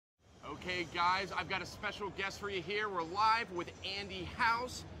Okay, guys, I've got a special guest for you here. We're live with Andy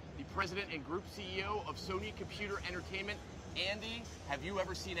House, the president and group CEO of Sony Computer Entertainment. Andy, have you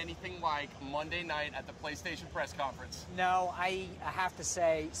ever seen anything like Monday night at the PlayStation press conference? No, I have to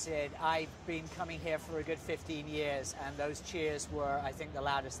say, Sid, I've been coming here for a good 15 years, and those cheers were, I think, the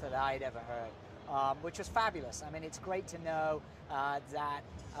loudest that I'd ever heard, which was fabulous. I mean, it's great to know that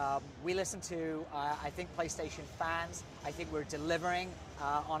we listen to, I think, PlayStation fans. I think we're delivering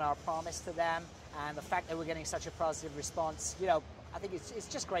on our promise to them, and the fact that we're getting such a positive response, you know, I think it's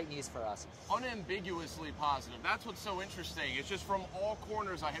just great news for us. Unambiguously positive. That's what's so interesting. It's just from all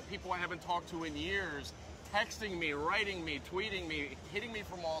corners. I have people I haven't talked to in years texting me, writing me, tweeting me, hitting me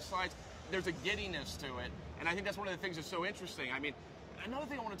from all sides. There's a giddiness to it, and I think that's one of the things that's so interesting. I mean, another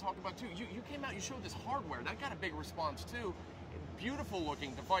thing I want to talk about too, you came out, you showed this hardware. That got a big response too. Beautiful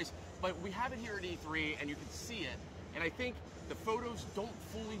looking device, but we have it here at E3 and you can see it. And I think the photos don't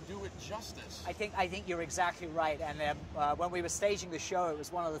fully do it justice. I think you're exactly right. And when we were staging the show, it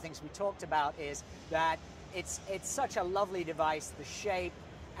was one of the things we talked about is that it's such a lovely device, the shape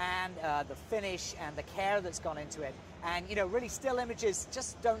and the finish and the care that's gone into it. And, you know, really still images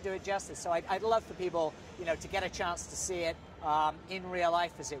just don't do it justice. So I'd love for people, you know, to get a chance to see it in real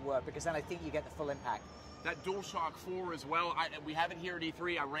life, as it were, because then I think you get the full impact. That DualShock 4 as well, we have it here at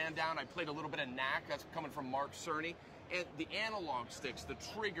E3. I ran down, I played a little bit of knack, that's coming from Mark Cerny. And the analog sticks, the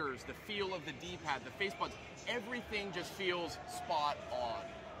triggers, the feel of the D-pad, the face buttons, everything just feels spot on.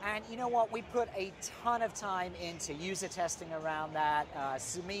 And you know what? We put a ton of time into user testing around that.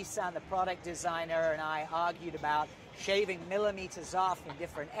 Sumi-san, the product designer, and I argued about shaving millimeters off in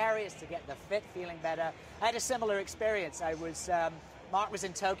different areas to get the fit feeling better. I had a similar experience. Mark was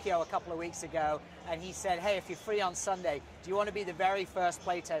in Tokyo a couple of weeks ago, and he said, hey, if you're free on Sunday, do you want to be the very first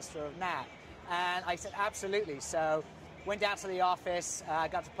playtester of NAT? And I said, absolutely. So went down to the office,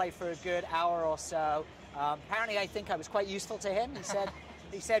 got to play for a good hour or so. Apparently, I think I was quite useful to him.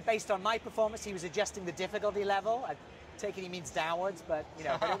 He said based on my performance, he was adjusting the difficulty level. I take it he means downwards, but you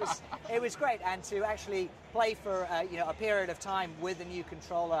know, it was great. And to actually play for you know, a period of time with the new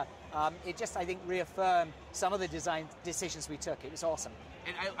controller, it just, I think, reaffirmed some of the design decisions we took. It was awesome.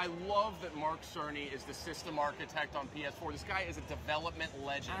 And I love that Mark Cerny is the system architect on PS4. This guy is a development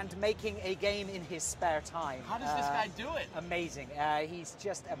legend. And making a game in his spare time. How does this guy do it? Amazing. He's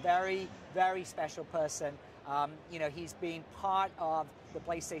just a very, very special person. You know, he's been part of the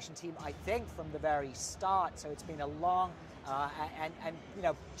PlayStation team, I think, from the very start. So it's been a long and you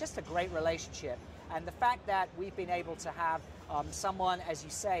know, just a great relationship. And the fact that we've been able to have someone, as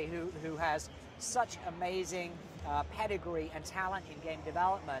you say, who has such amazing pedigree and talent in game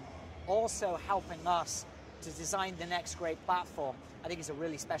development, also helping us to design the next great platform, I think is a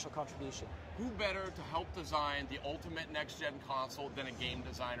really special contribution. Who better to help design the ultimate next-gen console than a game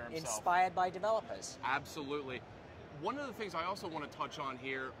designer himself? Inspired by developers. Absolutely. One of the things I also want to touch on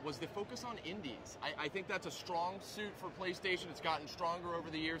here was the focus on indies. I think that's a strong suit for PlayStation. It's gotten stronger over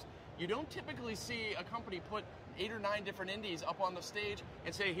the years. You don't typically see a company put 8 or 9 different indies up on the stage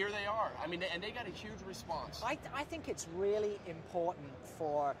and say, here they are. I mean, and they got a huge response. I think it's really important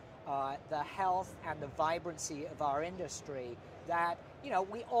for the health and the vibrancy of our industry that, you know,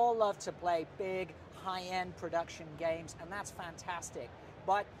 we all love to play big, high-end production games, and that's fantastic.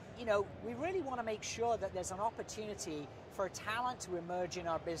 But, you know, we really want to make sure that there's an opportunity for talent to emerge in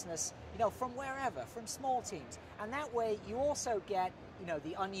our business, you know, from wherever, from small teams. And that way you also get, you know,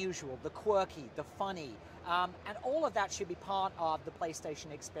 the unusual, the quirky, the funny, and all of that should be part of the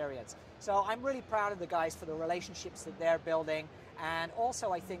PlayStation experience. So I'm really proud of the guys for the relationships that they're building, and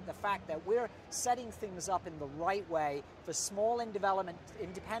also I think the fact that we're setting things up in the right way for small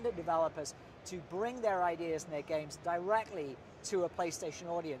independent developers to bring their ideas and their games directly to a PlayStation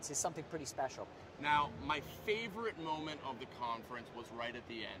audience is something pretty special. Now, my favorite moment of the conference was right at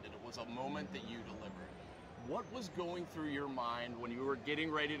the end, and it was a moment that you delivered. What was going through your mind when you were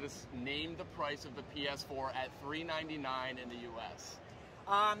getting ready to name the price of the PS4 at $399 in the US?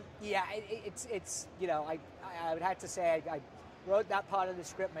 Yeah, it's you know, I would have to say I wrote that part of the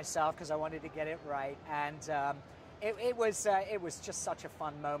script myself because I wanted to get it right, and it was just such a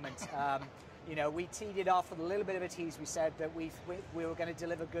fun moment. You know, we teed it off with a little bit of a tease. We said that we were going to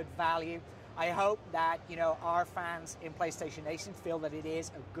deliver good value. I hope that, you know, our fans in PlayStation Nation feel that it is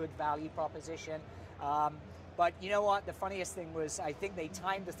a good value proposition. But you know what? The funniest thing was I think they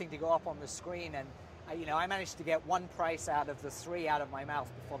timed the thing to go up on the screen, and you know, I managed to get one price out of the 3 out of my mouth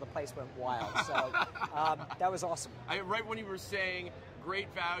before the place went wild. So that was awesome. Right when you were saying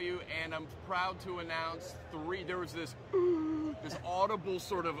great value, and I'm proud to announce 3, there was this audible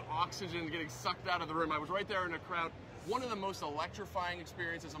sort of oxygen getting sucked out of the room. I was right there in the crowd. one of the most electrifying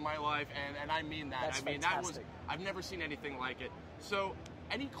experiences of my life, and I mean that. That's I mean, fantastic. I've never seen anything like it. So,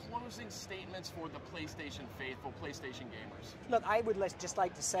 any closing statements for the PlayStation faithful, PlayStation gamers? Look, I would just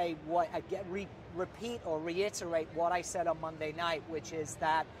like to say repeat or reiterate what I said on Monday night, which is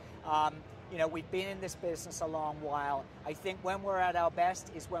that you know, we've been in this business a long while. I think when we're at our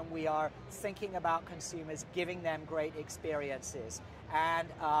best is when we are thinking about consumers, giving them great experiences. And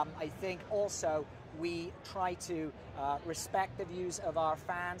I think also we try to respect the views of our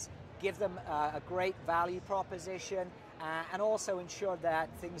fans, give them a great value proposition, and also ensure that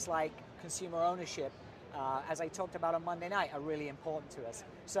things like consumer ownership, as I talked about on Monday night, are really important to us.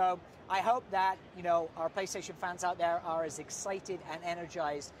 So I hope that, you know, our PlayStation fans out there are as excited and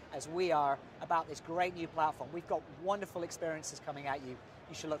energized as we are about this great new platform. We've got wonderful experiences coming at you.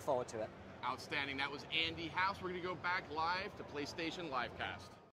 You should look forward to it. Outstanding. That was Andy House. We're going to go back live to PlayStation Livecast.